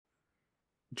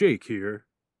Jake here.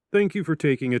 Thank you for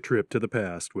taking a trip to the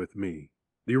past with me.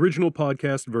 The original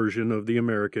podcast version of The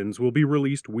Americans will be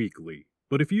released weekly,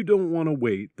 but if you don't want to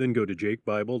wait, then go to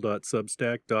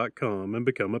jakebible.substack.com and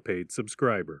become a paid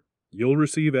subscriber. You'll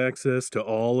receive access to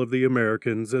all of The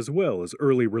Americans as well as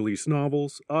early release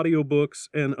novels, audiobooks,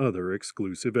 and other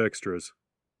exclusive extras.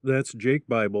 That's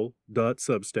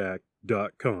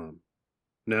jakebible.substack.com.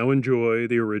 Now enjoy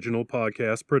the original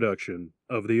podcast production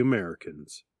of The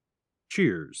Americans.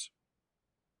 Cheers.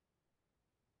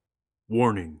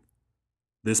 Warning.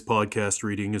 This podcast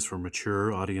reading is for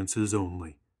mature audiences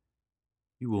only.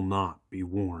 You will not be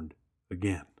warned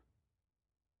again.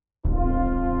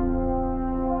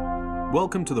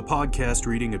 Welcome to the podcast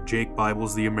reading of Jake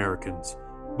Bible's The Americans,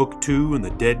 Book 2 in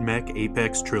the Dead Mech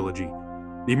Apex Trilogy.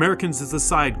 The Americans is a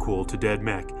sidequel to Dead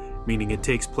Mech, meaning it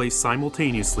takes place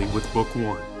simultaneously with Book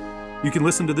 1. You can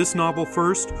listen to this novel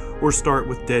first or start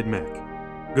with Dead Mech.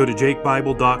 Go to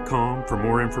jakebible.com for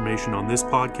more information on this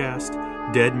podcast,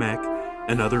 Dead Mech,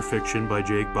 and other fiction by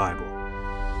Jake Bible.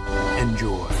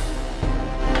 Enjoy.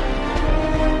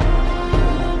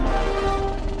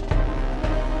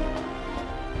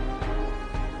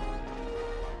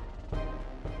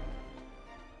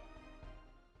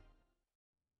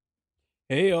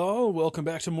 Hey all, welcome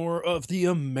back to more of The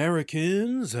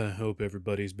Americans. I hope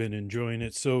everybody's been enjoying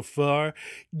it so far.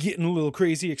 Getting a little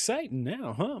crazy exciting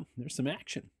now, huh? There's some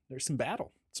action, there's some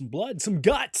battle, some blood, some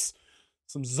guts,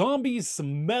 some zombies,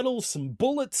 some metal, some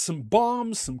bullets, some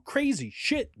bombs, some crazy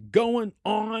shit going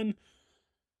on.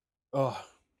 Oh,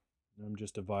 I'm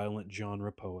just a violent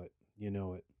genre poet, you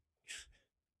know it.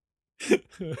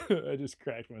 I just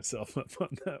cracked myself up on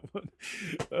that one.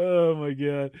 Oh my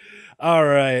God. All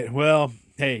right. Well,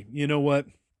 hey, you know what?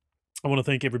 I want to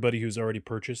thank everybody who's already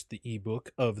purchased the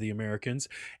ebook of The Americans.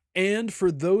 And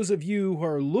for those of you who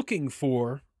are looking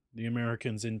for The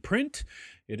Americans in print,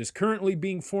 it is currently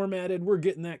being formatted. We're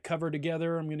getting that cover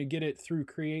together. I'm going to get it through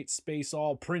CreateSpace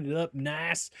all printed up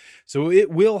nice. So it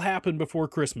will happen before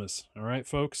Christmas. All right,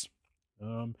 folks?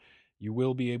 You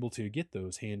will be able to get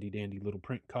those handy dandy little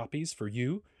print copies for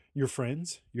you, your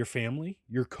friends, your family,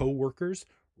 your co-workers,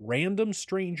 random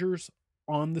strangers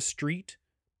on the street.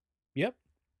 Yep,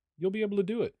 you'll be able to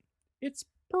do it. It's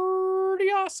pretty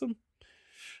awesome.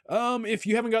 If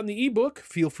you haven't gotten the ebook,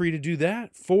 feel free to do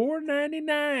that.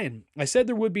 $4.99. I said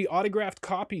there would be autographed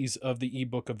copies of the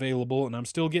ebook available, and I'm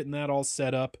still getting that all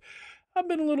set up. I've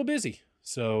been a little busy.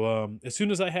 So as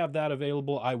soon as I have that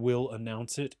available, I will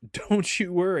announce it. Don't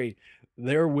you worry.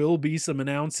 There will be some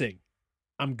announcing.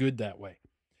 I'm good that way.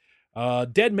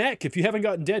 Dead Mech. If you haven't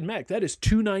gotten Dead Mech, that is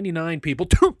 $2.99, people.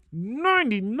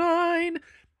 $2.99.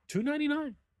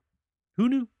 $2.99. Who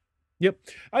knew? Yep.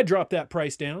 I dropped that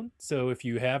price down. So if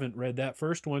you haven't read that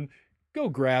first one, go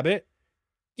grab it.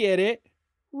 Get it.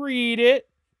 Read it.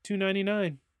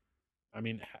 $2.99. I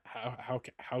mean, how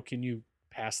can you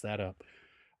pass that up?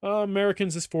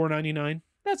 Americans is $4.99.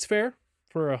 That's fair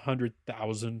for a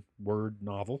 100,000 word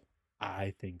novel.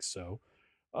 I think so.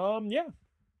 Yeah.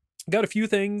 Got a few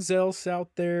things else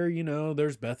out there. You know,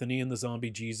 there's Bethany and the Zombie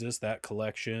Jesus, that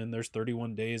collection. There's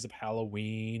 31 Days of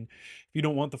Halloween. If you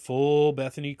don't want the full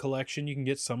Bethany collection, you can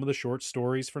get some of the short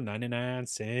stories for 99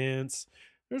 cents.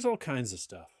 There's all kinds of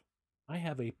stuff. I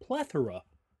have a plethora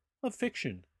of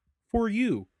fiction for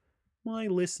you, my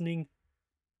listening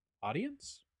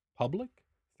audience, public,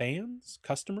 fans,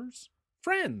 customers,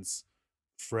 friends.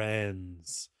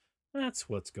 That's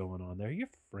what's going on there. Your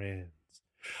friends.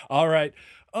 All right.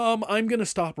 I'm going to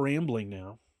stop rambling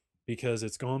now because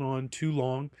it's gone on too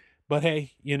long. But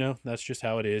hey, you know, that's just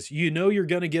how it is. You know you're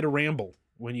going to get a ramble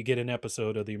when you get an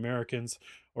episode of The Americans,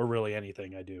 or really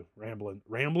anything I do.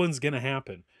 Rambling's going to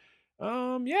happen.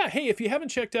 Yeah, hey, if you haven't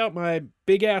checked out my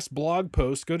big ass blog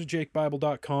post, go to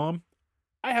jakebible.com.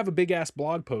 I have a big ass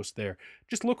blog post there.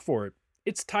 Just look for it.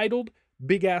 It's titled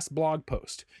Big Ass Blog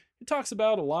Post. It talks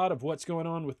about a lot of what's going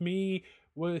on with me,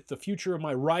 with the future of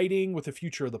my writing, with the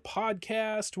future of the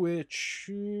podcast, which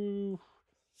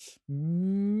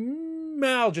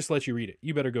I'll just let you read it.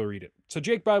 You better go read it. So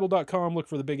jakebible.com, look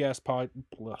for the Big Ass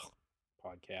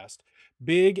Podcast.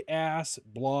 Big Ass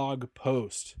Blog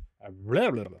Post.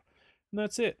 And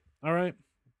that's it. All right.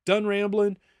 Done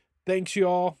rambling. Thanks,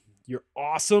 y'all. You're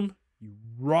awesome. You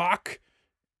rock.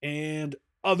 And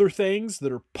other things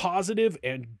that are positive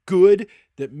and good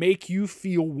that make you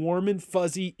feel warm and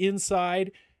fuzzy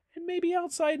inside and maybe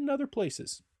outside in other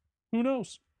places. Who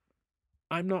knows?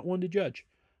 I'm not one to judge.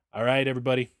 All right,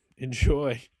 everybody.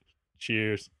 Enjoy.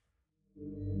 Cheers.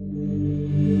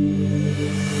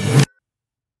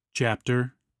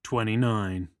 Chapter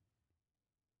 29.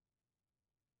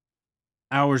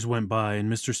 Hours went by, and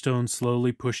Mr. Stone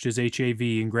slowly pushed his HAV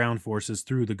and ground forces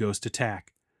through the ghost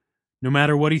attack. No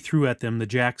matter what he threw at them, the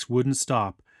Jacks wouldn't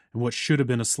stop, and what should have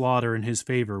been a slaughter in his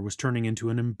favor was turning into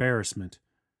an embarrassment.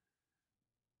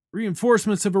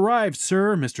 "Reinforcements have arrived,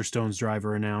 sir," Mr. Stone's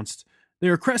driver announced. "They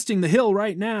are cresting the hill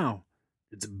right now."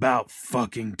 "It's about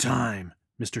fucking time,"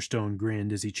 Mr. Stone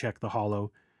grinned as he checked the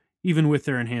hollow. Even with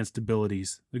their enhanced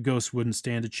abilities, the ghosts wouldn't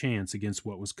stand a chance against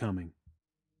what was coming.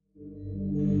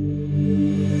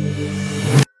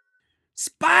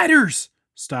 "Spiders!"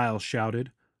 Styles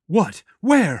shouted. "What?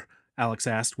 Where?" Alex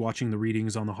asked, watching the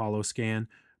readings on the hollow scan.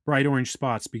 Bright orange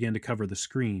spots began to cover the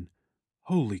screen.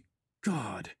 "Holy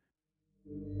God."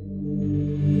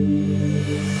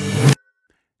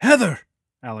 "Heather!"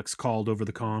 Alex called over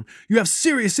the comm. "You have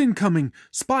serious incoming!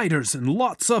 Spiders, and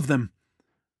lots of them!"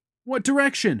 "What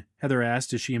direction?" Heather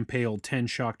asked as she impaled 10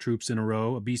 shock troops in a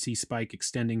row, a BC spike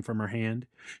extending from her hand.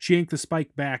 She yanked the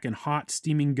spike back, and hot,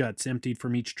 steaming guts emptied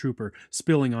from each trooper,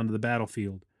 spilling onto the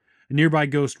battlefield. A nearby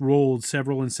ghost rolled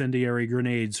several incendiary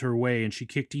grenades her way, and she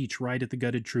kicked each right at the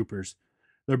gutted troopers.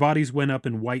 Their bodies went up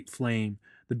in white flame,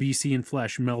 the BC and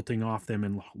flesh melting off them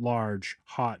in large,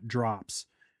 hot drops.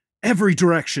 "Every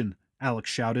direction!" Alex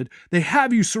shouted. "They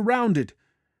have you surrounded!"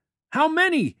 "How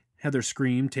many?" Heather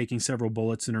screamed, taking several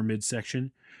bullets in her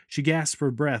midsection. She gasped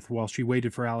for breath while she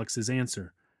waited for Alex's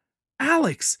answer.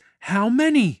 "Alex, how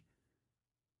many?"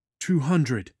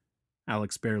 200,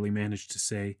 Alex barely managed to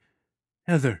say.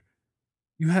 "Heather,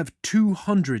 you have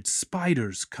 200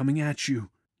 spiders coming at you."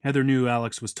 Heather knew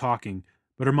Alex was talking,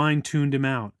 but her mind tuned him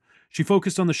out. She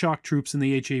focused on the shock troops and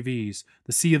the HAVs,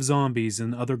 the sea of zombies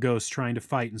and other ghosts trying to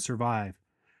fight and survive.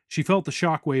 She felt the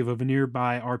shockwave of a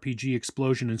nearby RPG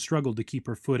explosion and struggled to keep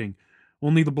her footing.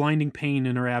 Only the blinding pain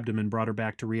in her abdomen brought her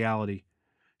back to reality.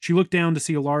 She looked down to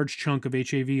see a large chunk of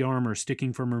HAV armor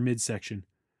sticking from her midsection.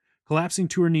 Collapsing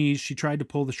to her knees, she tried to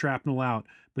pull the shrapnel out,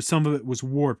 but some of it was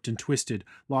warped and twisted,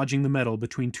 lodging the metal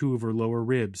between two of her lower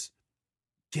ribs.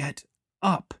 "Get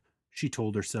up," she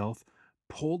told herself.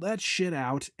 "Pull that shit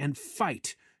out and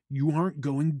fight. You aren't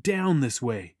going down this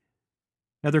way."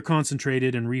 Heather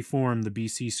concentrated and reformed the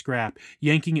BC scrap,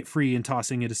 yanking it free and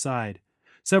tossing it aside.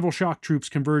 Several shock troops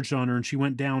converged on her, and she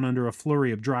went down under a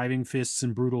flurry of driving fists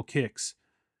and brutal kicks.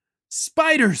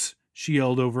 "Spiders!" she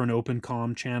yelled over an open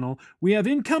comm channel. "We have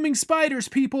incoming spiders,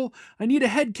 people! I need a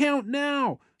head count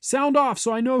now! Sound off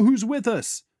so I know who's with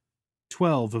us!"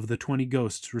 12 of the 20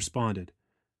 ghosts responded.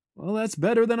 "Well, that's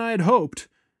better than I had hoped."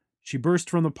 She burst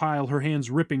from the pile, her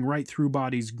hands ripping right through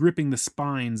bodies, gripping the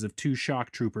spines of 2 shock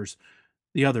troopers.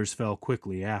 The others fell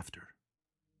quickly after.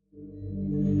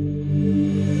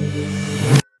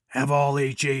 "Have all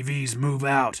HAVs move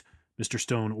out," Mr.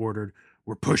 Stone ordered.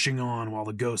 "We're pushing on while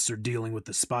the ghosts are dealing with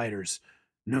the spiders.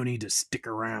 No need to stick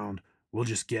around. We'll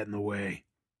just get in the way."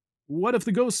 "What if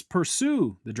the ghosts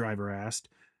pursue?" the driver asked.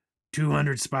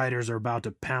 200 spiders are about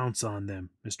to pounce on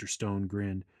them," Mr. Stone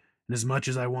grinned. "And as much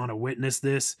as I want to witness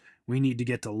this, we need to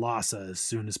get to Lhasa as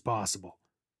soon as possible."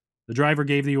 The driver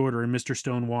gave the order, and Mr.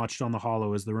 Stone watched on the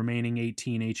hollow as the remaining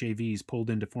 18 HAVs pulled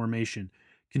into formation,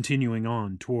 continuing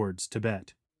on towards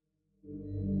Tibet.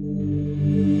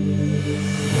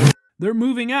 "They're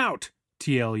moving out!"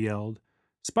 TL yelled.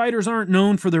 "Spiders aren't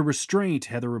known for their restraint,"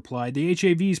 Heather replied. "The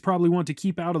HAVs probably want to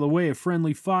keep out of the way of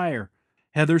friendly fire."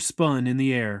 Heather spun in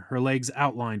the air, her legs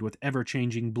outlined with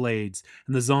ever-changing blades,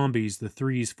 and the zombies the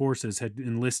Three's forces had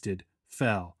enlisted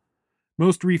fell.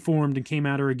 Most reformed and came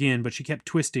at her again, but she kept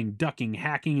twisting, ducking,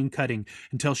 hacking, and cutting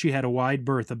until she had a wide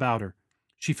berth about her.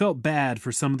 She felt bad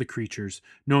for some of the creatures,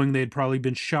 knowing they had probably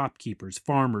been shopkeepers,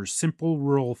 farmers, simple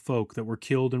rural folk that were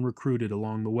killed and recruited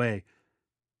along the way.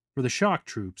 For the shock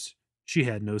troops, she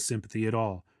had no sympathy at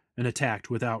all, and attacked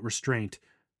without restraint,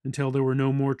 until there were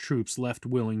no more troops left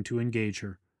willing to engage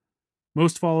her.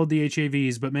 Most followed the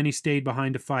HAVs, but many stayed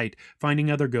behind to fight, finding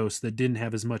other ghosts that didn't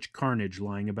have as much carnage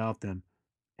lying about them.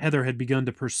 Heather had begun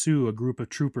to pursue a group of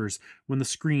troopers when the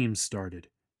screams started.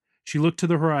 She looked to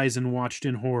the horizon and watched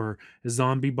in horror as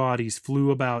zombie bodies flew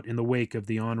about in the wake of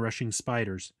the onrushing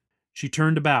spiders. She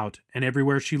turned about, and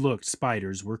everywhere she looked,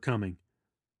 spiders were coming.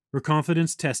 Her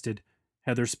confidence tested,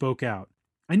 Heather spoke out.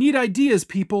 "I need ideas,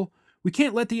 people! We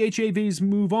can't let the HAVs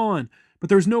move on, but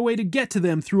there's no way to get to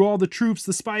them through all the troops,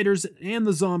 the spiders, and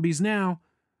the zombies now."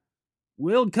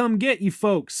 "We'll come get you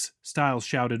folks," Styles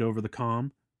shouted over the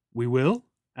comm. "We will?"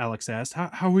 Alex asked.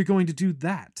 How are we going to do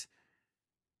that?"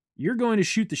 "You're going to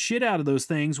shoot the shit out of those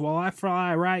things while I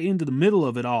fly right into the middle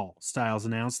of it all," Styles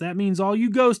announced. "That means all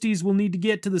you ghosties will need to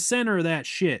get to the center of that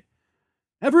shit."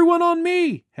 "Everyone on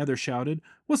me!" Heather shouted.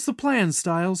 "What's the plan,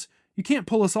 Styles? You can't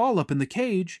pull us all up in the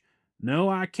cage." "No,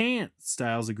 I can't,"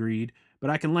 Styles agreed, "but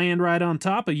I can land right on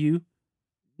top of you."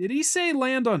 Did he say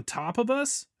land on top of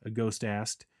us? A ghost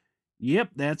asked. Yep,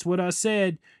 that's what I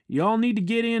said. Y'all need to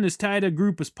get in as tight a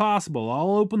group as possible.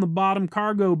 I'll open the bottom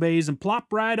cargo bays and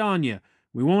plop right on you.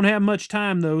 We won't have much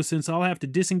time, though, since I'll have to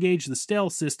disengage the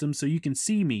stealth system so you can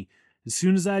see me. As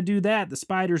soon as I do that, the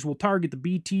spiders will target the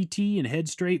BTT and head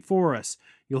straight for us.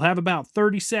 You'll have about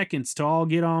 30 seconds to all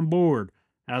get on board.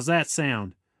 How's that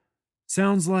sound?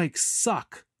 Sounds like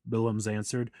suck, Billums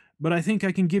answered, but I think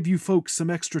I can give you folks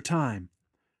some extra time.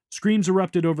 Screams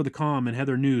erupted over the comm, and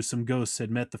Heather knew some ghosts had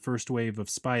met the first wave of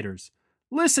spiders.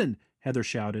 Listen, Heather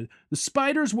shouted. The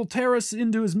spiders will tear us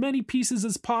into as many pieces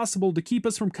as possible to keep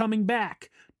us from coming back.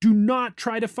 Do not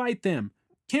try to fight them.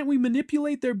 Can't we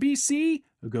manipulate their BC?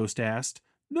 A ghost asked.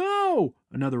 No,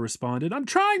 another responded. I'm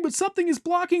trying, but something is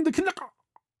blocking the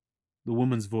The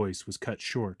woman's voice was cut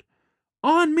short.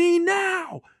 On me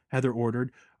now, Heather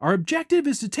ordered. Our objective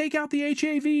is to take out the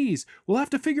HAVs. We'll have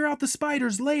to figure out the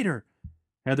spiders later.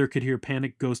 Heather could hear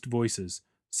panicked ghost voices,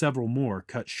 several more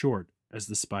cut short as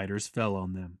the spiders fell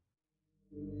on them.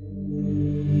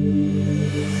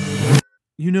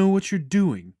 You know what you're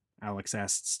doing? Alex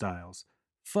asked Stiles.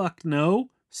 Fuck no,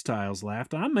 Stiles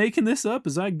laughed. I'm making this up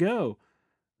as I go.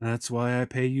 That's why I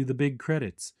pay you the big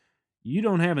credits. You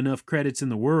don't have enough credits in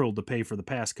the world to pay for the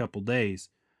past couple days.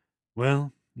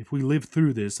 Well, if we live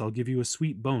through this, I'll give you a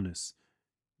sweet bonus.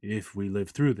 If we live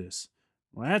through this.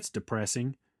 Well, that's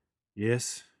depressing.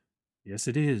 Yes,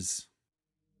 it is.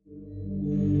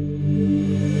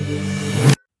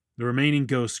 The remaining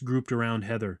ghosts grouped around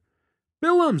Heather.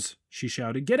 Billums, she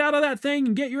shouted, get out of that thing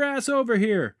and get your ass over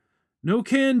here. No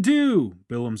can do,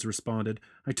 Billums responded.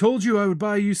 I told you I would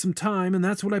buy you some time, and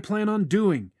that's what I plan on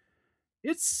doing.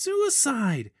 It's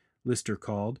suicide, Lister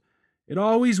called. It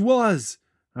always was.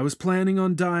 I was planning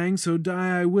on dying, so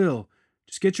die I will.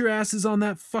 Just get your asses on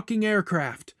that fucking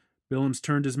aircraft. Billums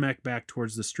turned his mech back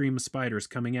towards the stream of spiders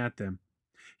coming at them.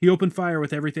 He opened fire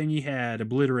with everything he had,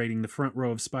 obliterating the front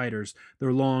row of spiders,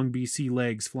 their long BC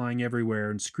legs flying everywhere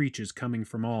and screeches coming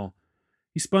from all.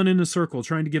 He spun in a circle,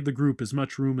 trying to give the group as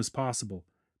much room as possible.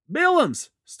 Billums!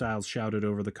 Stiles shouted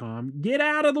over the comm. Get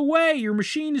out of the way! Your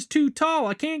machine is too tall!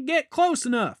 I can't get close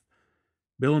enough!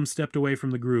 Billums stepped away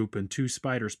from the group, and two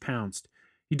spiders pounced.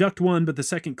 He ducked one, but the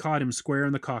second caught him square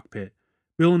in the cockpit.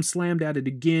 Billums slammed at it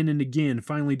again and again,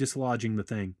 finally dislodging the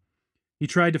thing. He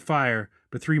tried to fire,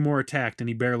 but three more attacked, and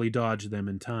he barely dodged them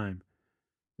in time.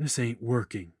 This ain't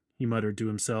working, he muttered to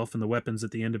himself, and the weapons at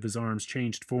the end of his arms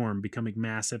changed form, becoming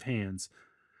massive hands.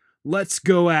 Let's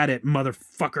go at it,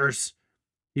 motherfuckers!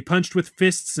 He punched with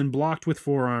fists and blocked with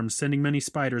forearms, sending many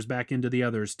spiders back into the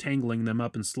others, tangling them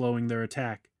up and slowing their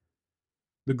attack.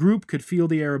 The group could feel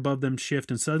the air above them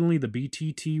shift, and suddenly the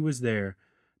BTT was there.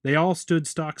 They all stood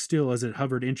stock still as it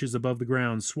hovered inches above the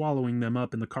ground, swallowing them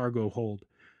up in the cargo hold.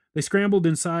 They scrambled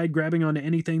inside, grabbing onto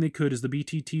anything they could as the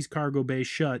BTT's cargo bay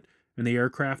shut, and the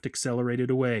aircraft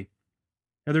accelerated away.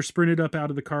 Heather sprinted up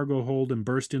out of the cargo hold and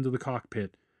burst into the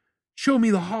cockpit. Show me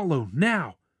the holo,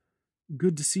 now!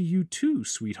 Good to see you too,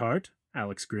 sweetheart,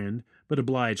 Alex grinned, but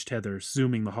obliged Heather,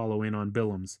 zooming the holo in on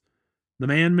Billums. The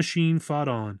man-machine fought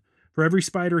on. For every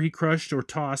spider he crushed or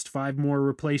tossed, 5 more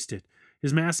replaced it.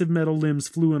 His massive metal limbs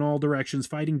flew in all directions,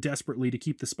 fighting desperately to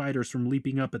keep the spiders from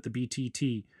leaping up at the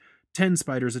BTT. 10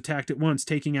 spiders attacked at once,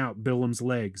 taking out Billums'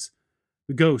 legs.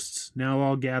 The ghosts, now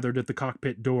all gathered at the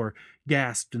cockpit door,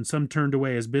 gasped, and some turned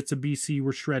away as bits of BC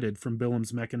were shredded from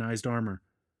Billums' mechanized armor.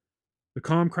 The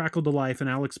comm crackled to life, and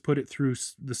Alex put it through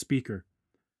the speaker.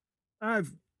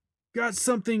 I've got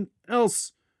something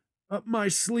else up my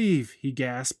sleeve, he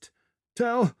gasped.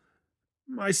 Tell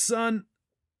my son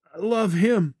I love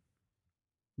him.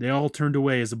 They all turned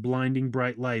away as a blinding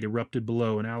bright light erupted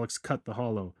below, and Alex cut the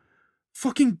holo.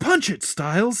 Fucking punch it,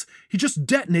 Stiles! He just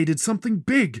detonated something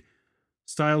big!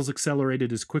 Stiles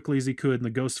accelerated as quickly as he could, and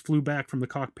the ghosts flew back from the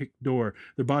cockpit door,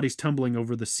 their bodies tumbling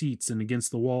over the seats and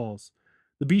against the walls.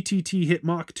 The BTT hit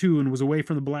Mach 2 and was away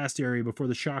from the blast area before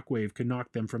the shockwave could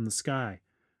knock them from the sky.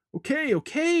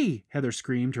 Okay, Heather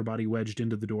screamed, her body wedged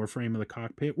into the doorframe of the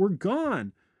cockpit. We're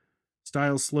gone!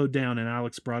 Stiles slowed down, and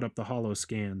Alex brought up the holo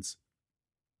scans.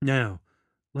 Now,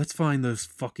 let's find those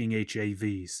fucking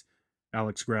HAVs,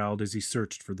 Alex growled as he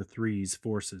searched for the Three's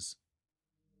forces.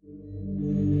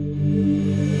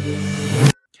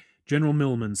 General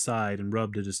Millman sighed and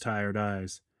rubbed at his tired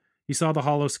eyes. He saw the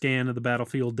holo scan of the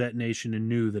battlefield detonation and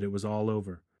knew that it was all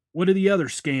over. What do the other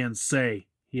scans say?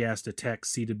 He asked a tech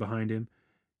seated behind him.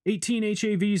 18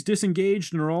 HAVs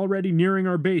disengaged and are already nearing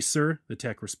our base, sir, the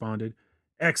tech responded.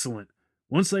 Excellent.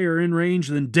 Once they are in range,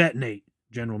 then detonate,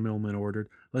 General Millman ordered.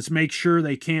 Let's make sure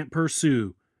they can't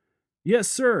pursue. Yes,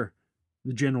 sir.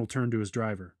 The general turned to his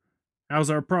driver. How's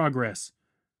our progress?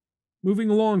 Moving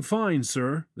along fine,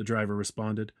 sir, the driver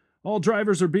responded. All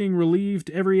drivers are being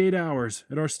relieved every 8 hours.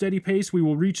 At our steady pace, we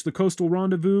will reach the coastal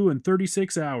rendezvous in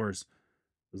 36 hours.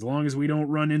 As long as we don't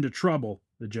run into trouble,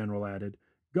 the general added.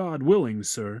 God willing,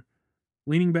 sir.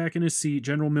 Leaning back in his seat,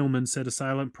 General Millman said a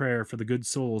silent prayer for the good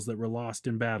souls that were lost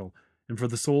in battle, and for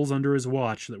the souls under his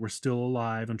watch that were still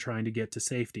alive and trying to get to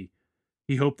safety.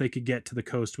 He hoped they could get to the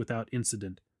coast without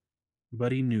incident.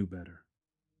 But he knew better.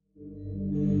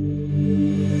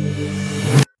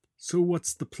 So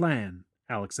what's the plan?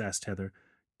 Alex asked Heather.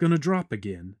 Gonna drop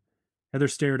again? Heather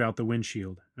stared out the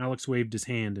windshield. Alex waved his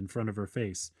hand in front of her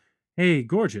face. Hey,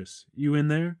 gorgeous, you in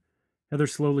there? Heather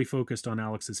slowly focused on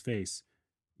Alex's face.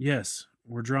 Yes,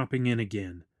 we're dropping in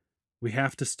again. We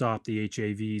have to stop the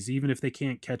HAVs. Even if they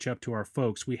can't catch up to our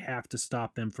folks, we have to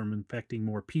stop them from infecting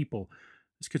more people.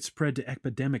 This could spread to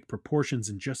epidemic proportions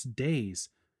in just days.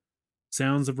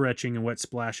 Sounds of retching and wet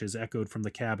splashes echoed from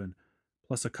the cabin,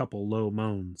 plus a couple low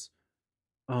moans.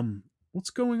 What's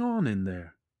going on in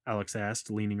there? Alex asked,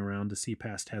 leaning around to see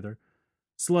past Heather.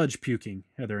 Sludge puking,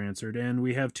 Heather answered, and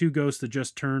we have 2 ghosts that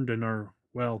just turned and are,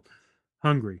 well,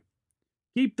 hungry.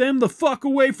 Keep them the fuck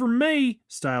away from me,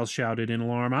 Styles shouted in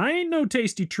alarm. I ain't no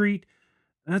tasty treat.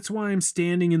 That's why I'm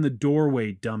standing in the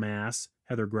doorway, dumbass,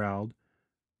 Heather growled.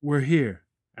 We're here,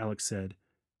 Alex said.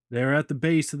 They're at the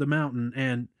base of the mountain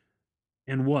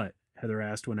And what? Heather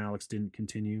asked when Alex didn't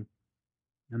continue.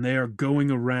 And they are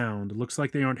going around. Looks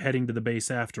like they aren't heading to the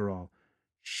base after all.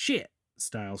 Shit,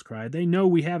 Styles cried. They know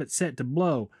we have it set to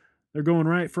blow. They're going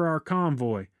right for our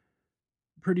convoy.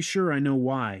 Pretty sure I know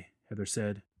why, Heather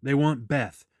said. They want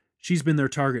Beth. She's been their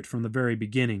target from the very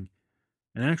beginning.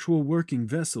 An actual working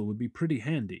vessel would be pretty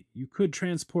handy. You could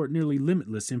transport nearly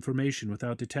limitless information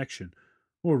without detection,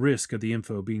 or risk of the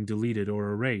info being deleted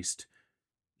or erased.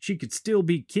 She could still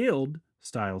be killed,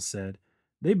 Styles said.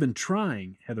 They've been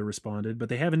trying, Heather responded, but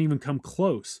they haven't even come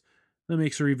close. That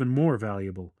makes her even more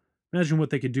valuable. Imagine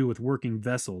what they could do with working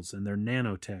vessels and their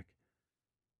nanotech.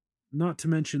 Not to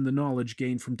mention the knowledge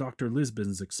gained from Dr.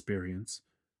 Lisbon's experience.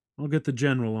 I'll get the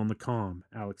general on the comm,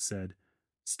 Alex said.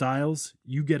 Styles,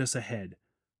 you get us ahead.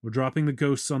 We're dropping the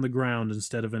ghosts on the ground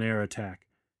instead of an air attack.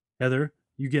 Heather,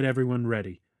 you get everyone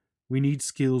ready. We need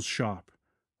skills sharp.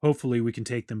 Hopefully we can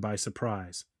take them by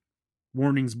surprise.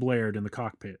 Warnings blared in the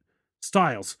cockpit.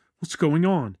 Styles, what's going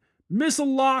on?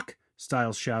 Missile lock!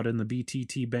 Styles shouted, and the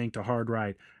BTT banked a hard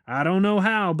right. I don't know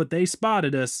how, but they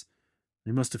spotted us.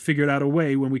 They must have figured out a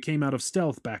way when we came out of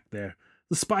stealth back there.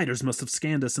 The spiders must have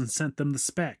scanned us and sent them the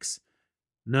specs.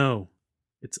 No,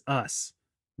 it's us.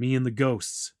 Me and the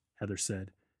ghosts, Heather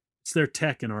said. It's their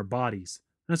tech in our bodies.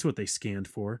 That's what they scanned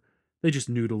for. They just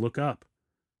knew to look up.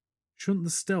 Shouldn't the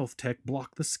stealth tech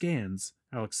block the scans?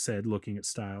 Alex said, looking at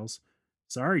Styles.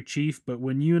 Sorry, Chief, but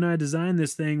when you and I designed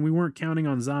this thing, we weren't counting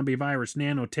on zombie virus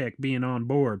nanotech being on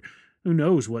board. Who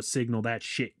knows what signal that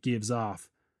shit gives off?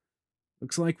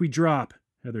 Looks like we drop,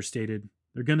 Heather stated.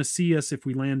 They're gonna see us if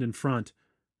we land in front.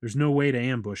 There's no way to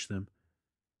ambush them.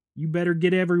 You better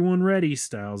get everyone ready,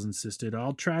 Styles insisted.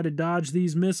 I'll try to dodge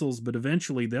these missiles, but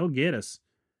eventually they'll get us.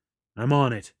 I'm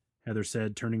on it, Heather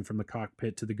said, turning from the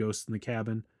cockpit to the ghosts in the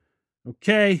cabin.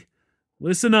 Okay,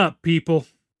 listen up, people.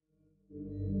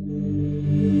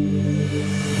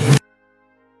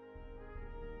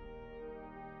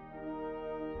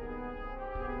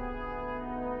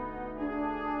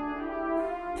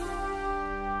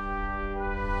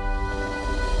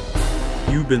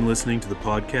 You've been listening to the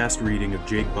podcast reading of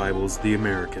Jake Bible's The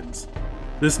Americans.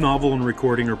 This novel and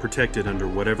recording are protected under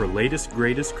whatever latest,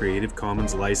 greatest Creative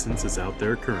Commons license is out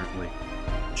there currently.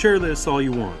 Share this all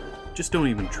you want. Just don't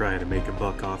even try to make a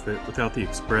buck off it without the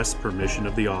express permission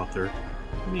of the author,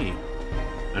 me.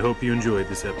 I hope you enjoyed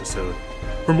this episode.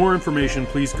 For more information,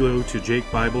 please go to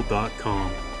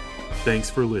jakebible.com. Thanks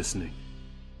for listening.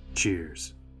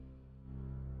 Cheers.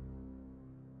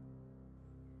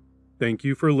 Thank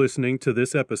you for listening to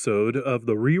this episode of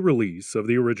the re-release of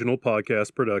the original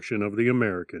podcast production of The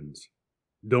Americans.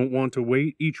 Don't want to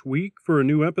wait each week for a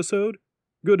new episode?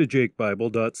 Go to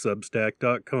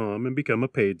jakebible.substack.com and become a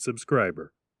paid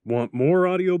subscriber. Want more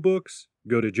audiobooks?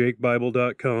 Go to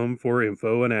jakebible.com for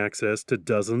info and access to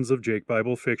dozens of Jake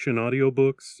Bible fiction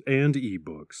audiobooks and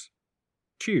ebooks.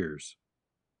 Cheers.